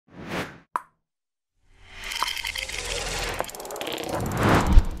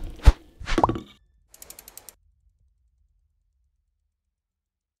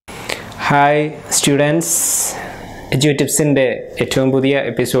Hi students, എജ്യൂടിപ്സിൻ്റെ ഏറ്റവും പുതിയ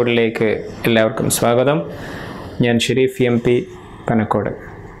എപ്പിസോഡിലേക്ക് എല്ലാവർക്കും സ്വാഗതം. ഞാൻ ഷെരീഫ് എം പി പനക്കോട്.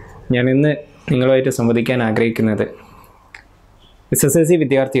 ഞാൻ ഇന്ന് നിങ്ങളുമായിട്ട് സംവദിക്കാൻ ആഗ്രഹിക്കുന്നത് SSLC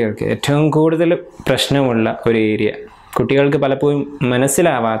വിദ്യാർത്ഥികൾക്ക് ഏറ്റവും കൂടുതൽ പ്രശ്നമുള്ള ഒരു ഏരിയ, കുട്ടികൾക്ക് പലപ്പോഴും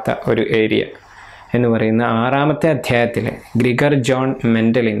മനസ്സിലാവാത്ത ഒരു ഏരിയ എന്ന് പറയുന്ന 6ാമത്തെ അധ്യായത്തിലെ ഗ്രിഗർ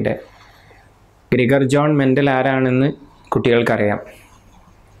ജോൺ മെൻ്റൽ ആരാണെന്ന് കുട്ടികൾക്കറിയാം.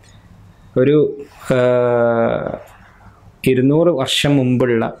 ഒരു 200 വർഷം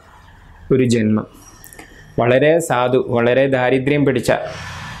മുമ്പുള്ള ഒരു ജന്മം, വളരെ ദാരിദ്ര്യം പിടിച്ച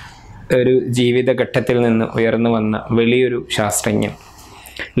ഒരു ജീവിതഘട്ടത്തിൽ നിന്ന് ഉയർന്നു വന്ന വലിയൊരു ശാസ്ത്രജ്ഞൻ.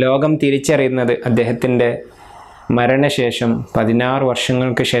 ലോകം തിരിച്ചറിയുന്നത് അദ്ദേഹത്തിൻ്റെ മരണശേഷം 16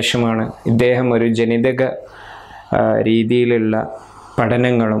 വർഷങ്ങൾക്ക് ശേഷമാണ്. ഇദ്ദേഹം ഒരു ജനിതക രീതിയിലുള്ള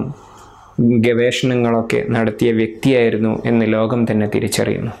പഠനങ്ങളും ഗവേഷണങ്ങളൊക്കെ നടത്തിയ വ്യക്തിയായിരുന്നു എന്ന് ലോകം തന്നെ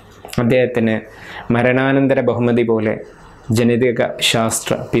തിരിച്ചറിയുന്നു. അദ്ദേഹത്തിന് മരണാനന്തര ബഹുമതി പോലെ ജനിതക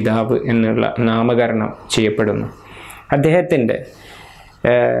ശാസ്ത്ര പിതാവ് എന്നുള്ള നാമകരണം ചെയ്യപ്പെടുന്നു. അദ്ദേഹത്തിൻ്റെ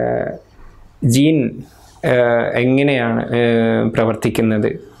ജീൻ എങ്ങനെയാണ് പ്രവർത്തിക്കുന്നത്,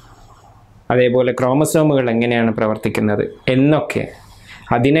 അതേപോലെ ക്രോമസോമുകൾ എങ്ങനെയാണ് പ്രവർത്തിക്കുന്നത് എന്നൊക്കെ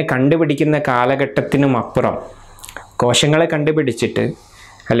അതിനെ കണ്ടുപിടിക്കുന്ന കാലഘട്ടത്തിനും അപ്പുറം കോശങ്ങളെ കണ്ടുപിടിച്ചിട്ട്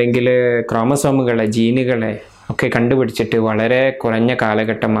അല്ലെങ്കിൽ ക്രോമസോമുകളെ, ജീനുകളെ ഒക്കെ കണ്ടുപിടിച്ചിട്ട് വളരെ കുറഞ്ഞ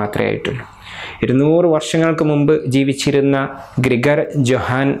കാലഘട്ടം മാത്രമേ ആയിട്ടുള്ളൂ. 200 വർഷങ്ങൾക്ക് മുമ്പ് ജീവിച്ചിരുന്ന ഗ്രിഗർ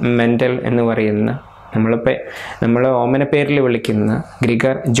ജോഹാൻ മെൻ്റൽ എന്ന് പറയുന്ന, നമ്മൾ ഓമന പേരിൽ വിളിക്കുന്ന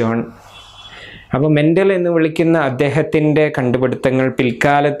ഗ്രിഗർ ജോൺ, അപ്പോൾ മെൻ്റൽ എന്ന് വിളിക്കുന്ന അദ്ദേഹത്തിൻ്റെ കണ്ടുപിടുത്തങ്ങൾ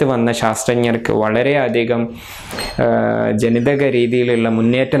പിൽക്കാലത്ത് വന്ന ശാസ്ത്രജ്ഞർക്ക് വളരെയധികം ജനിതക രീതിയിലുള്ള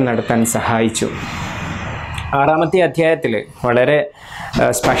മുന്നേറ്റം നടത്താൻ സഹായിച്ചു. 6ാമത്തെ അധ്യായത്തിൽ വളരെ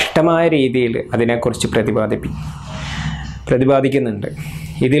സ്പഷ്ടമായ രീതിയിൽ അതിനെക്കുറിച്ച് പ്രതിപാദിക്കുന്നുണ്ട്.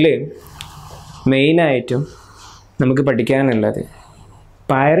 ഇതിൽ മെയിനായിട്ടും നമുക്ക് പഠിക്കാനുള്ളത്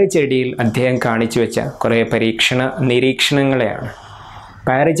പയറ് ചെടിയിൽ അദ്ദേഹം കാണിച്ചു വെച്ച കുറേ നിരീക്ഷണങ്ങളെയാണ്.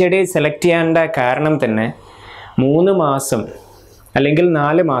 പയറ് ചെടിയെ സെലക്ട് ചെയ്യേണ്ട കാരണം തന്നെ 3 മാസം അല്ലെങ്കിൽ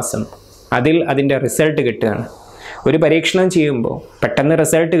 4 മാസം അതിൻ്റെ റിസൾട്ട് കിട്ടുകയാണ്. ഒരു പരീക്ഷണം ചെയ്യുമ്പോൾ പെട്ടെന്ന്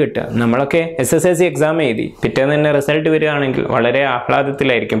റിസൾട്ട് കിട്ടുക, നമ്മളൊക്കെ SSLC എക്സാം എഴുതി പിറ്റേന്ന് തന്നെ റിസൾട്ട് വരികയാണെങ്കിൽ വളരെ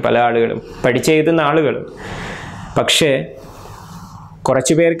ആഹ്ലാദത്തിലായിരിക്കും പല ആളുകളും, പഠിച്ചെഴുതുന്ന ആളുകളും. പക്ഷേ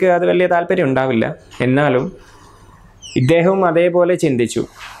കുറച്ച് പേർക്ക് അത് വലിയ താല്പര്യം ഉണ്ടാവില്ല. എന്നാലും ഇദ്ദേഹവും അതേപോലെ ചിന്തിച്ചു.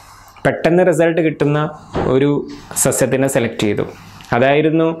 പെട്ടെന്ന് റിസൾട്ട് കിട്ടുന്ന ഒരു സസ്യത്തിനെ സെലക്ട് ചെയ്തു.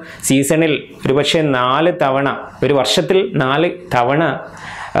 അതായിരുന്നു സീസണിൽ ഒരുപക്ഷെ 4 തവണ, ഒരു വർഷത്തിൽ 4 തവണ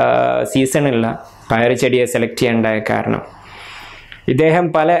സീസണുള്ള പയറ് ചെടിയെ സെലക്ട് ചെയ്യേണ്ടായ കാരണം. ഇദ്ദേഹം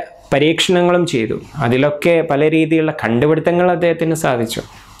പല പരീക്ഷണങ്ങളും ചെയ്തു. അതിലൊക്കെ പല രീതിയിലുള്ള കണ്ടുപിടുത്തങ്ങൾ അദ്ദേഹത്തിന് സാധിച്ചു.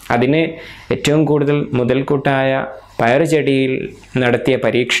 അതിന് ഏറ്റവും കൂടുതൽ മുതൽക്കൂട്ടായ പയറ് ചെടിയിൽ നടത്തിയ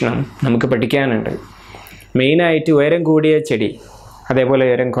പരീക്ഷണം നമുക്ക് പഠിക്കാനുണ്ട്. മെയിനായിട്ട് ഉയരം കൂടിയ ചെടി, അതേപോലെ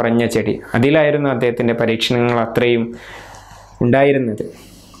ഉയരം കുറഞ്ഞ ചെടി, അതിലായിരുന്നു അദ്ദേഹത്തിൻ്റെ പരീക്ഷണങ്ങൾ അത്രയും ഉണ്ടായിരുന്നത്.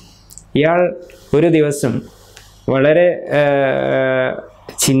 ഇയാൾ ഒരു ദിവസം വളരെ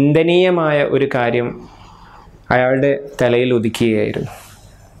ചിന്തനീയമായ ഒരു കാര്യം അയാളുടെ തലയിൽ ഉദിക്കുകയായിരുന്നു.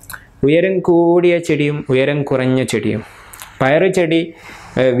 ഉയരം കൂടിയ ചെടിയും ഉയരം കുറഞ്ഞ ചെടിയും. പയറ് ചെടി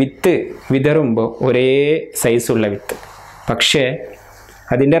വിത്ത് വിതറുമ്പോൾ ഒരേ സൈസുള്ള വിത്ത്, പക്ഷേ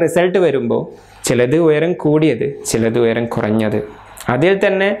അതിൻ്റെ റിസൾട്ട് വരുമ്പോൾ ചിലത് ഉയരം കൂടിയത്, ചിലത് ഉയരം കുറഞ്ഞത്. അതിൽ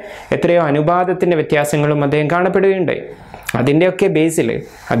തന്നെ എത്രയോ അനുപാതത്തിൻ്റെ വ്യത്യാസങ്ങളും അദ്ദേഹം കാണപ്പെടുകയുണ്ടായി. അതിൻ്റെയൊക്കെ ബേസിൽ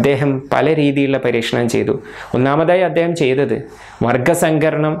അദ്ദേഹം പല രീതിയിലുള്ള പരീക്ഷണം ചെയ്തു. ഒന്നാമതായി അദ്ദേഹം ചെയ്തത്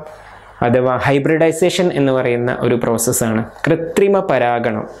വർഗസങ്കരണം അഥവാ ഹൈബ്രിഡൈസേഷൻ എന്ന് പറയുന്ന ഒരു പ്രോസസ്സാണ്. കൃത്രിമ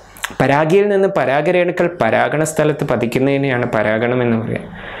പരാഗണം. പരാഗിയിൽ നിന്ന് പരാഗരേണുക്കൾ പരാഗണ സ്ഥലത്ത് പതിക്കുന്നതിനെയാണ് പരാഗണം എന്ന് പറയുക.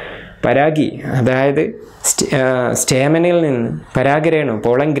 പരാഗി അതായത് സ്റ്റേമനിൽ നിന്ന് പരാഗരേണു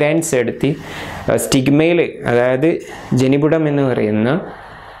പോളൻ ഗ്രാൻസ് എടുത്ത് സ്റ്റിഗ്മയിൽ, അതായത് ജനിപുടം എന്ന് പറയുന്ന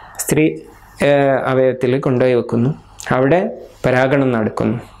സ്ത്രീ അവയവത്തിൽ കൊണ്ടുപോയി വെക്കുന്നു. അവിടെ പരാഗണം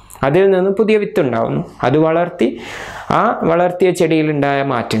നടക്കുന്നു. അതിൽ നിന്ന് പുതിയ വിത്തുണ്ടാവുന്നു. അത് വളർത്തിയ ചെടിയിലുണ്ടായ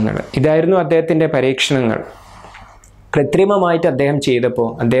മാറ്റങ്ങൾ. ഇതായിരുന്നു അദ്ദേഹത്തിൻ്റെ പരീക്ഷണങ്ങൾ. കൃത്രിമമായിട്ട് അദ്ദേഹം ചെയ്തപ്പോൾ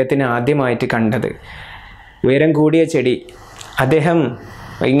അദ്ദേഹത്തിന് ആദ്യമായിട്ട് കണ്ടത് ഉയരം കൂടിയ ചെടി. അദ്ദേഹം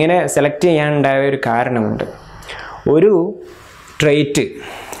ഇങ്ങനെ സെലക്ട് ചെയ്യാനുണ്ടായ ഒരു കാരണമുണ്ട്. ഒരു ട്രെയ്റ്റ്,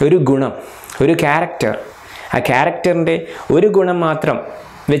 ഒരു ഗുണം, ഒരു ക്യാരക്ടർ, ആ ക്യാരക്ടറിൻ്റെ ഒരു ഗുണം മാത്രം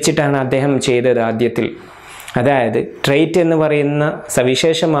വെച്ചിട്ടാണ് അദ്ദേഹം ചെയ്തത് ആദ്യത്തിൽ. അതായത് ട്രെയ്റ്റ് എന്ന് പറയുന്ന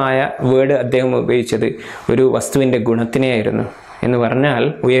സവിശേഷമായ വേർഡ് അദ്ദേഹം ഉപയോഗിച്ചത് ഒരു വസ്തുവിൻ്റെ ഗുണത്തിനെയായിരുന്നു. എന്ന് പറഞ്ഞാൽ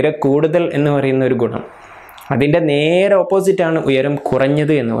ഉയരം കൂടുതൽ എന്ന് പറയുന്ന ഒരു ഗുണം. അതിൻ്റെ നേരെ ഓപ്പോസിറ്റാണ് ഉയരം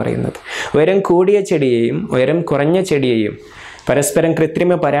കുറഞ്ഞത് എന്ന് പറയുന്നത്. ഉയരം കൂടിയ ചെടിയെയും ഉയരം കുറഞ്ഞ ചെടിയെയും പരസ്പരം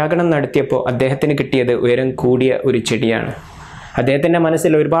കൃത്രിമ പരാഗണം നടത്തിയപ്പോൾ അദ്ദേഹത്തിന് കിട്ടിയത് ഉയരം കൂടിയ ഒരു ചെടിയാണ്. അദ്ദേഹത്തിൻ്റെ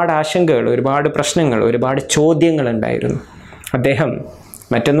മനസ്സിൽ ഒരുപാട് ആശങ്കകൾ, ഒരുപാട് പ്രശ്നങ്ങൾ, ഒരുപാട് ചോദ്യങ്ങളുണ്ടായിരുന്നു. അദ്ദേഹം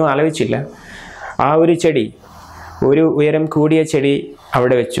മറ്റൊന്നും ആലോചിച്ചില്ല. ആ ഒരു ചെടി, ഒരു ഉയരം കൂടിയ ചെടി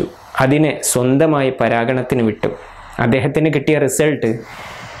അവിടെ വെച്ചു. അതിനെ സ്വന്തമായി പരാഗണത്തിന് വിട്ടു. അദ്ദേഹത്തിന് കിട്ടിയ റിസൾട്ട്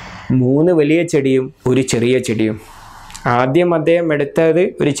 3 വലിയ ചെടിയും ഒരു ചെറിയ ചെടിയും. ആദ്യം അദ്ദേഹം എടുത്തത്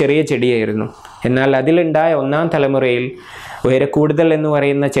ഒരു ചെറിയ ചെടിയായിരുന്നു. എന്നാൽ അതിലുണ്ടായ 1ാം തലമുറയിൽ ഉയരക്കൂടുതൽ എന്ന്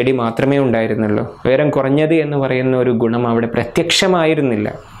പറയുന്ന ചെടി മാത്രമേ ഉണ്ടായിരുന്നുള്ളൂ. ഉയരം കുറഞ്ഞത് എന്ന് പറയുന്ന ഒരു ഗുണം അവിടെ പ്രത്യക്ഷമായിരുന്നില്ല.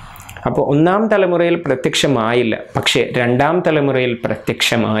 അപ്പോൾ 1ാം തലമുറയിൽ പ്രത്യക്ഷമായില്ല, പക്ഷേ 2ാം തലമുറയിൽ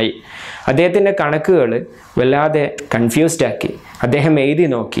പ്രത്യക്ഷമായി. അദ്ദേഹത്തിൻ്റെ കണക്കുകൾ വല്ലാതെ കൺഫ്യൂസ്ഡ് ആക്കി. അദ്ദേഹം എഴുതി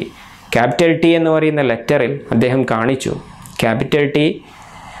നോക്കി. ക്യാപിറ്റൽ ടി എന്ന് പറയുന്ന ലെറ്ററിൽ അദ്ദേഹം കാണിച്ചു. Capital T.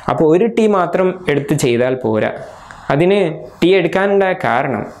 അപ്പോൾ ഒരു ടി മാത്രം എടുത്ത് ചെയ്താൽ പോരാ. അതിന് ടി എടുക്കാനുണ്ടായ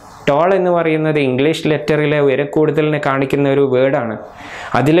കാരണം, ടോൾ എന്ന് പറയുന്നത് ഇംഗ്ലീഷ് ലെറ്ററിലെ ഉയരക്കൂടുതലിനെ കാണിക്കുന്ന ഒരു വേർഡാണ്.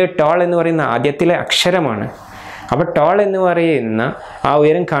 അതിൽ ടോൾ എന്ന് പറയുന്ന ആദ്യത്തിലെ അക്ഷരമാണ്. അപ്പോൾ ടോൾ എന്ന് പറയുന്ന ആ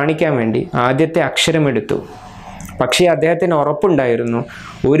ഉയരം കാണിക്കാൻ വേണ്ടി ആദ്യത്തെ അക്ഷരം എടുത്തു. പക്ഷേ അദ്ദേഹത്തിന് ഉറപ്പുണ്ടായിരുന്നു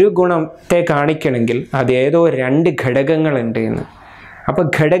ഒരു ഗുണത്തെ കാണിക്കണമെങ്കിൽ അത് ഏതോ 2 ഘടകങ്ങളുണ്ട് എന്ന്. അപ്പോൾ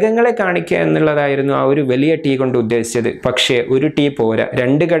ഘടകങ്ങളെ കാണിക്കുക എന്നുള്ളതായിരുന്നു ആ ഒരു വലിയ ടി കൊണ്ട് ഉദ്ദേശിച്ചത്. പക്ഷേ ഒരു ടി പോരാ.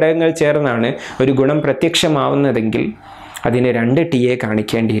 2 ഘടകങ്ങൾ ചേർന്നാണ് ഒരു ഗുണം പ്രത്യക്ഷമാവുന്നതെങ്കിൽ അതിന് 2 ടിയെ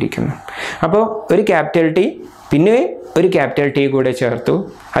കാണിക്കേണ്ടിയിരിക്കുന്നു. അപ്പോൾ ഒരു ക്യാപിറ്റൽ ടി, പിന്നെ ഒരു ക്യാപിറ്റൽ ടി കൂടെ ചേർത്തു.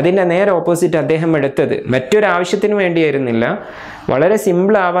 അതിൻ്റെ നേരെ ഓപ്പോസിറ്റ് അദ്ദേഹം എടുത്തത് മറ്റൊരാവശ്യത്തിന് വേണ്ടിയായിരുന്നില്ല, വളരെ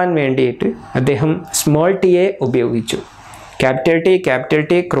സിമ്പിൾ ആവാൻ വേണ്ടിയിട്ട് അദ്ദേഹം സ്മോൾ ടിയെ ഉപയോഗിച്ചു. Capital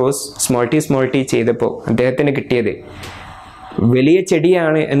T cross small T ചെയ്തപ്പോൾ അദ്ദേഹത്തിന് കിട്ടിയത് വലിയ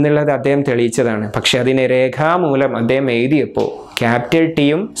ചെടിയാണ് എന്നുള്ളത് അദ്ദേഹം തെളിയിച്ചതാണ്. പക്ഷെ അതിനെ രേഖാമൂലം അദ്ദേഹം എഴുതിയപ്പോൾ ക്യാപിറ്റൽ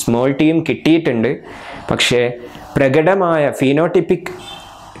ടിയും സ്മോൾ ടിയും കിട്ടിയിട്ടുണ്ട്. പക്ഷേ പ്രകടമായ ഫീനോട്ടിപ്പിക്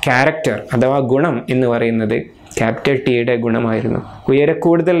ക്യാരക്ടർ അഥവാ ഗുണം എന്ന് പറയുന്നത് ക്യാപിറ്റൽ ടിയുടെ ഗുണമായിരുന്നു.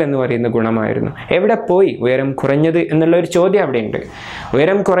 ഉയരക്കൂടുതൽ എന്ന് പറയുന്ന ഗുണമായിരുന്നു. എവിടെ പോയി ഉയരം കുറഞ്ഞത് എന്നുള്ളൊരു ചോദ്യം അവിടെയുണ്ട്.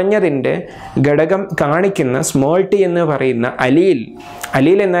 ഉയരം കുറഞ്ഞതിൻ്റെ ഘടകം കാണിക്കുന്ന സ്മോൾ ടി എന്ന് പറയുന്ന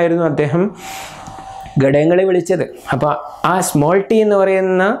അലീൽ എന്നായിരുന്നു അദ്ദേഹം ഘടകങ്ങളെ വിളിച്ചത്. അപ്പോൾ ആ സ്മോൾ ടി എന്ന്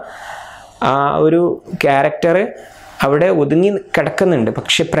പറയുന്ന ആ ഒരു ക്യാരക്ടർ അവിടെ ഒതുങ്ങി കിടക്കുന്നുണ്ട്,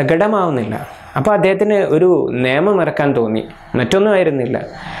 പക്ഷെ പ്രകടമാവുന്നില്ല. അപ്പോൾ അദ്ദേഹത്തിന് ഒരു നിയമം ഇറക്കാൻ തോന്നി. മറ്റൊന്നും ആയിരുന്നില്ല.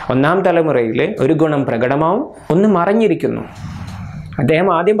 1ാം തലമുറയിൽ ഒരു ഗുണം പ്രകടമാവും, ഒന്ന് മറഞ്ഞിരിക്കുന്നു. അദ്ദേഹം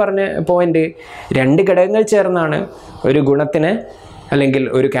ആദ്യം പറഞ്ഞ പോയിന്റ് 2 ഘടകങ്ങൾ ചേർന്നാണ് ഒരു ഗുണത്തിനെ അല്ലെങ്കിൽ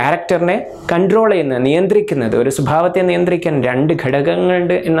ഒരു ക്യാരക്ടറിനെ കൺട്രോൾ ചെയ്യുന്നത്, നിയന്ത്രിക്കുന്നത്. ഒരു സ്വഭാവത്തെ നിയന്ത്രിക്കാൻ 2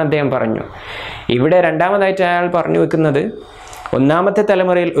 ഘടകങ്ങളുണ്ട് എന്ന് അദ്ദേഹം പറഞ്ഞു. ഇവിടെ രണ്ടാമതായിട്ട് അയാൾ പറഞ്ഞു വെക്കുന്നത് 1ാമത്തെ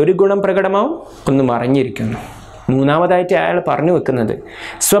തലമുറയിൽ ഒരു ഗുണം പ്രകടമാവും, ഒന്ന് മറഞ്ഞിരിക്കുന്നു. 3ാമതായിട്ട് അയാൾ പറഞ്ഞു വെക്കുന്നത്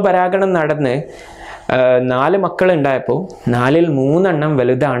സ്വപരാഗണം നടന്ന് 4 മക്കളുണ്ടായപ്പോൾ 4ൽ 3 എണ്ണം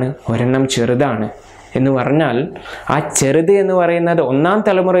വലുതാണ്, 1 എണ്ണം ചെറുതാണ് എന്ന് പറഞ്ഞാൽ ആ ചെറുത് എന്ന് പറയുന്നത് 1ാം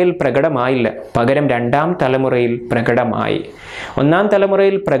തലമുറയിൽ പ്രകടമായില്ല, പകരം 2ാം തലമുറയിൽ പ്രകടമായി. 1ാം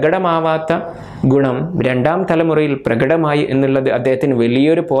തലമുറയിൽ പ്രകടമാവാത്ത ഗുണം 2ാം തലമുറയിൽ പ്രകടമായി എന്നുള്ളത് അദ്ദേഹത്തിന്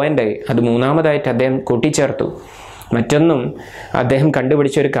വലിയൊരു പോയിൻ്റായി. അത് 3ാമതായിട്ട് അദ്ദേഹം കൂട്ടിച്ചേർത്തു. മറ്റൊന്നും അദ്ദേഹം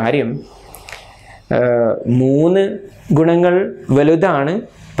കണ്ടുപിടിച്ചൊരു കാര്യം, 3 ഗുണങ്ങൾ വലുതാണ്,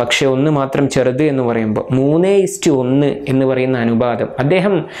 പക്ഷെ 1 മാത്രം ചെറുത് എന്ന് പറയുമ്പോൾ 3:1 എന്ന് പറയുന്ന അനുപാതം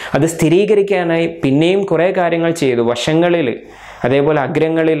അദ്ദേഹം അത് സ്ഥിരീകരിക്കാനായി പിന്നെയും കുറേ കാര്യങ്ങൾ ചെയ്തു. വശങ്ങളിൽ അതേപോലെ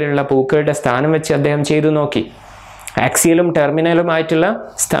അഗ്രങ്ങളിലുള്ള പൂക്കളുടെ സ്ഥാനം വെച്ച് അദ്ദേഹം ചെയ്തു നോക്കി. ആക്സിയലും ടെർമിനലുമായിട്ടുള്ള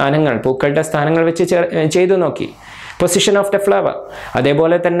സ്ഥാനങ്ങൾ, പൂക്കളുടെ സ്ഥാനങ്ങൾ വെച്ച് ചെയ്തു നോക്കി. Position of the flower.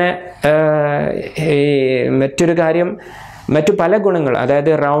 അതേപോലെ തന്നെ മറ്റൊരു കാര്യം, മറ്റു പല ഗുണങ്ങൾ,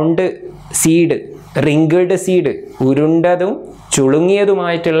 അതായത് റൗണ്ട് സീഡ്, റിങ്കിൾഡ് സീഡ്, ഉരുണ്ടതും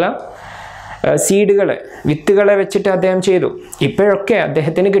ചുളുങ്ങിയതുമായിട്ടുള്ള വിത്തുകളെ വെച്ചിട്ട് അദ്ദേഹം ചെയ്തു. ഇപ്പോഴൊക്കെ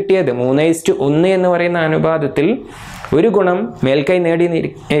അദ്ദേഹത്തിന് കിട്ടിയത് 3:1 എന്ന് പറയുന്ന അനുപാതത്തിൽ ഒരു ഗുണം മേൽക്കൈ നേടി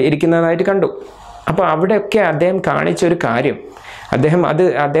ഇരിക്കുന്നതായിട്ട് കണ്ടു. അപ്പോൾ അവിടെയൊക്കെ അദ്ദേഹം കാണിച്ചൊരു കാര്യം,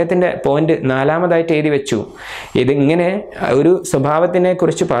 അദ്ദേഹത്തിൻ്റെ പോയിന്റ് 4ാമതായിട്ട് എഴുതി വെച്ചു. ഇതിങ്ങനെ ഒരു സ്വഭാവത്തിനെ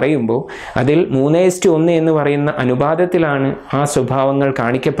കുറിച്ച് പറയുമ്പോൾ അതിൽ 3:1 എന്ന് പറയുന്ന അനുപാതത്തിലാണ് ആ സ്വഭാവങ്ങൾ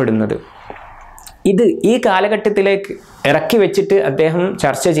കാണിക്കപ്പെടുന്നത്. ഇത് ഈ കാലഘട്ടത്തിലേക്ക് ഇറക്കി വെച്ചിട്ട് അദ്ദേഹം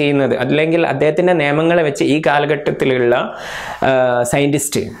ചർച്ച ചെയ്യുന്നത്, അല്ലെങ്കിൽ അദ്ദേഹത്തിൻ്റെ നിയമങ്ങളെ വെച്ച് ഈ കാലഘട്ടത്തിലുള്ള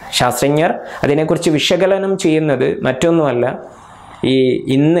സയൻറ്റിസ്റ്റ്, ശാസ്ത്രജ്ഞർ അതിനെക്കുറിച്ച് വിശകലനം ചെയ്യുന്നത് മറ്റൊന്നുമല്ല,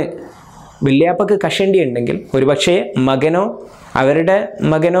 ഇന്ന് വല്യാപ്പക്ക് കഷണ്ടി ഉണ്ടെങ്കിൽ ഒരുപക്ഷെ അവരുടെ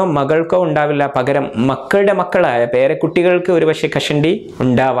മകനോ മകൾക്കോ ഉണ്ടാവില്ല, പകരം മക്കളുടെ മക്കളായ പേരക്കുട്ടികൾക്ക് ഒരുപക്ഷെ കഷണ്ടി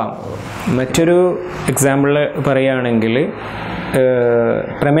ഉണ്ടാവാം. മറ്റൊരു എക്സാമ്പിൾ പറയുകയാണെങ്കിൽ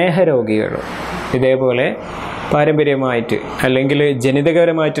പ്രമേഹ രോഗികൾ ഇതേപോലെ പാരമ്പര്യമായിട്ട് അല്ലെങ്കിൽ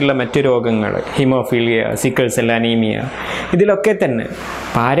ജനിതകപരമായിട്ടുള്ള മറ്റു രോഗങ്ങൾ, ഹീമോഫീലിയ, സിക്കിൾ സെൽ അനീമിയ, ഇതിലൊക്കെ തന്നെ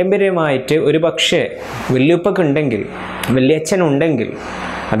പാരമ്പര്യമായിട്ട് ഒരു പക്ഷേ വല്യുപ്പക്കുണ്ടെങ്കിൽ, വല്യച്ഛനുണ്ടെങ്കിൽ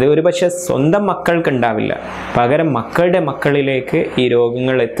അത് ഒരുപക്ഷെ സ്വന്തം മക്കൾക്ക് ഉണ്ടാവില്ല, പകരം മക്കളുടെ മക്കളിലേക്ക് ഈ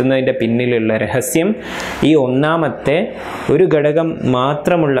രോഗങ്ങൾ എത്തുന്നതിൻ്റെ പിന്നിലുള്ള രഹസ്യം ഈ ഒന്നാമത്തെ ഒരു ഘടകം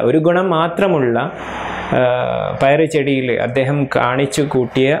മാത്രമുള്ള, ഒരു ഗുണം മാത്രമുള്ള പയറ് ചെടിയിൽ അദ്ദേഹം കാണിച്ചു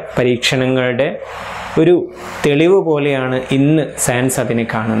കൂട്ടിയ പരീക്ഷണങ്ങളുടെ ഒരു തെളിവ് പോലെയാണ് ഇന്ന് സയൻസ് അതിനെ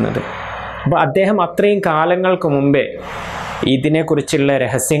കാണുന്നത്. അപ്പോൾ അദ്ദേഹം അത്രയും കാലങ്ങൾക്ക് മുമ്പേ ഇതിനെക്കുറിച്ചുള്ള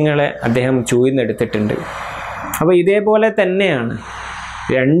രഹസ്യങ്ങളെ അദ്ദേഹം ചൂഴ്ന്നെടുത്തിട്ടുണ്ട്. അപ്പോൾ ഇതേപോലെ തന്നെയാണ്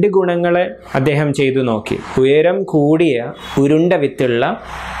 2 ഗുണങ്ങളെ അദ്ദേഹം ചെയ്തു നോക്കി. ഉയരം കൂടിയ ഉരുണ്ട വിത്തുള്ള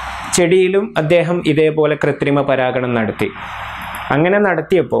ചെടിയിലും അദ്ദേഹം ഇതേപോലെ കൃത്രിമ പരാഗണം നടത്തി. അങ്ങനെ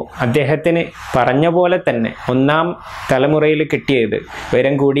നടത്തിയപ്പോൾ അദ്ദേഹത്തിന് പറഞ്ഞ പോലെ തന്നെ 1ാം തലമുറയിൽ കിട്ടിയത്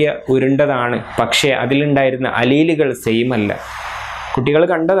ഉയരം കൂടിയ ഉരുണ്ടതാണ്, പക്ഷേ അതിലുണ്ടായിരുന്ന അലീലുകൾ സെയിം അല്ല. കുട്ടികൾ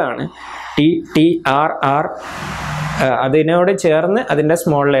കണ്ടതാണ്. TTRR അതിനോട് ചേർന്ന് അതിൻ്റെ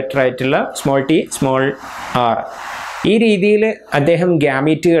സ്മോൾ ലെറ്റർ ആയിട്ടുള്ള സ്മോൾ t സ്മോൾ r, ഈ രീതിയിൽ അദ്ദേഹം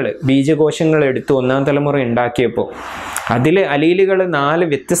ഗ്യാമീറ്റുകൾ, ബീജകോശങ്ങൾ എടുത്ത് 1ാം തലമുറ ഉണ്ടാക്കിയപ്പോൾ അതിൽ അലീലുകൾ 4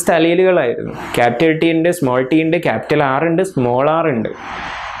 വ്യത്യസ്ത അലീലുകളായിരുന്നു. ക്യാപിറ്റൽ T ഉണ്ട്, സ്മോൾ t ഉണ്ട്, ക്യാപിറ്റൽ R ഉണ്ട്, സ്മോൾ r ഉണ്ട്.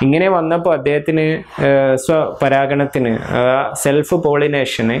 ഇങ്ങനെ വന്നപ്പോൾ അദ്ദേഹത്തിന് സ്വപരാഗണത്തിന്, സെൽഫ്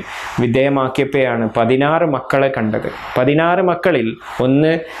പോളിനേഷന് വിധേയമാക്കിയപ്പോഴാണ് 16 മക്കളെ കണ്ടത്. 16 മക്കളിൽ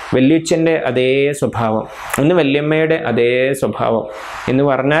ഒന്ന് വല്യുച്ഛൻ്റെ അതേ സ്വഭാവം, ഒന്ന് വല്യമ്മയുടെ അതേ സ്വഭാവം എന്ന്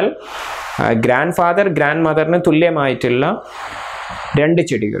പറഞ്ഞാൽ ഗ്രാൻഡ് ഫാദർ ഗ്രാൻഡ് മദറിന് തുല്യമായിട്ടുള്ള 2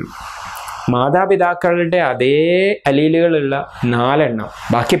 ചെടികൾ. മാതാപിതാക്കളുടെ അതേ അലീലുകളുള്ള 4 എണ്ണം,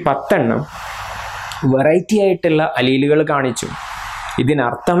 ബാക്കി 10 എണ്ണം വെറൈറ്റി ആയിട്ടുള്ള അലീലുകൾ കാണിച്ചു.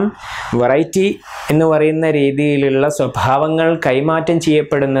 ഇതിനർത്ഥം വെറൈറ്റി എന്ന് പറയുന്ന രീതിയിലുള്ള സ്വഭാവങ്ങൾ കൈമാറ്റം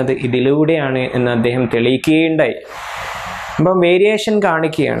ചെയ്യപ്പെടുന്നത് ഇതിലൂടെയാണ് എന്ന് അദ്ദേഹം തെളിയിക്കുകയുണ്ടായി. അപ്പം വേരിയേഷൻ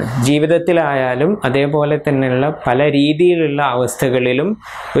കാണിക്കുകയാണ്. ജീവിതത്തിലായാലും അതേപോലെ തന്നെയുള്ള പല രീതിയിലുള്ള അവസ്ഥകളിലും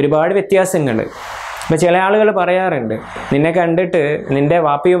ഒരുപാട് വ്യത്യാസങ്ങൾ. അപ്പോൾ ചില ആളുകൾ പറയാറുണ്ട്, നിന്നെ കണ്ടിട്ട് നിൻ്റെ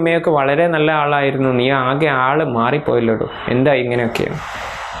വാപ്പയും ഉമ്മയൊക്കെ വളരെ നല്ല ആളായിരുന്നു, നീ ആകെ ആൾ മാറിപ്പോയല്ലോ, എന്താ ഇങ്ങനെയൊക്കെയാണ്.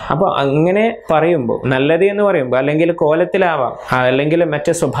 അപ്പോൾ അങ്ങനെ പറയുമ്പോൾ, നല്ലത് എന്ന് പറയുമ്പോൾ അല്ലെങ്കിൽ കോലത്തിലാവാം, അല്ലെങ്കിൽ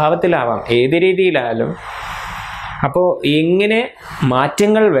മറ്റു സ്വഭാവത്തിലാവാം, ഏത് രീതിയിലായാലും അപ്പോൾ ഇങ്ങനെ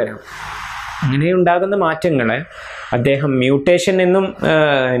മാറ്റങ്ങൾ വരാം. അങ്ങനെ ഉണ്ടാകുന്ന മാറ്റങ്ങളെ അദ്ദേഹം മ്യൂട്ടേഷൻ എന്നും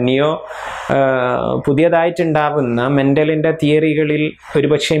പുതിയതായിട്ടുണ്ടാവുന്ന മെൻ്റലിൻ്റെ തിയറികളിൽ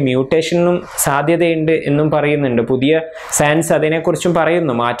ഒരുപക്ഷെ മ്യൂട്ടേഷനും സാധ്യതയുണ്ട് എന്നും പറയുന്നുണ്ട്. പുതിയ സയൻസ് അതിനെക്കുറിച്ചും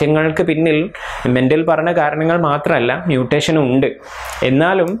പറയുന്നു. മാറ്റങ്ങൾക്ക് പിന്നിൽ മെൻ്റൽ പറഞ്ഞ കാരണങ്ങൾ മാത്രമല്ല, മ്യൂട്ടേഷനും ഉണ്ട്.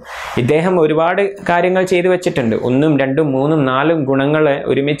 എന്നാലും ഇദ്ദേഹം ഒരുപാട് കാര്യങ്ങൾ ചെയ്തു വെച്ചിട്ടുണ്ട്. 1, 2, 3, 4 ഗുണങ്ങളെ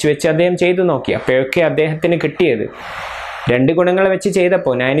ഒരുമിച്ച് വെച്ച് അദ്ദേഹം ചെയ്തു നോക്കി. അപ്പോഴൊക്കെ അദ്ദേഹത്തിന് കിട്ടിയത് 2 ഗുണങ്ങൾ വെച്ച്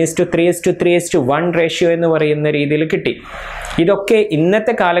ചെയ്തപ്പോൾ 9:3:3:1 റേഷ്യോ എന്ന് പറയുന്ന രീതിയിൽ കിട്ടി. ഇതൊക്കെ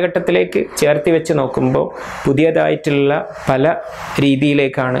ഇന്നത്തെ കാലഘട്ടത്തിലേക്ക് ചേർത്ത് വെച്ച് നോക്കുമ്പോൾ പുതിയതായിട്ടുള്ള പല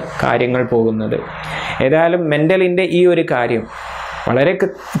രീതിയിലേക്കാണ് കാര്യങ്ങൾ പോകുന്നത്. ഏതായാലും മെൻ്റലിൻ്റെ ഈ ഒരു കാര്യം വളരെ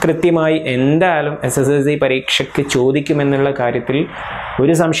കൃത്യമായി എന്തായാലും SSLC പരീക്ഷയ്ക്ക് ചോദിക്കുമെന്നുള്ള കാര്യത്തിൽ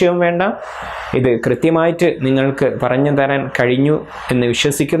ഒരു സംശയവും വേണ്ട. ഇത് കൃത്യമായിട്ട് നിങ്ങൾക്ക് പറഞ്ഞു തരാൻ കഴിഞ്ഞു എന്ന്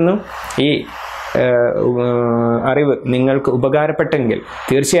വിശ്വസിക്കുന്നു. ഈ അറിവ് നിങ്ങൾക്ക് ഉപകാരപ്പെട്ടെങ്കിൽ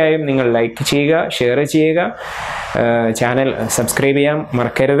തീർച്ചയായും നിങ്ങൾ ലൈക്ക് ചെയ്യുക, ഷെയർ ചെയ്യുക, ചാനൽ സബ്സ്ക്രൈബ് ചെയ്യാൻ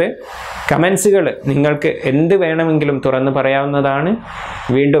മറക്കരുത്. കമൻസുകൾ നിങ്ങൾക്ക് എന്ത് വേണമെങ്കിലും തുറന്ന് പറയാവുന്നതാണ്.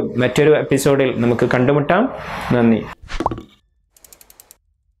 വീണ്ടും മറ്റൊരു എപ്പിസോഡിൽ നമുക്ക് കണ്ടുമുട്ടാം. നന്ദി.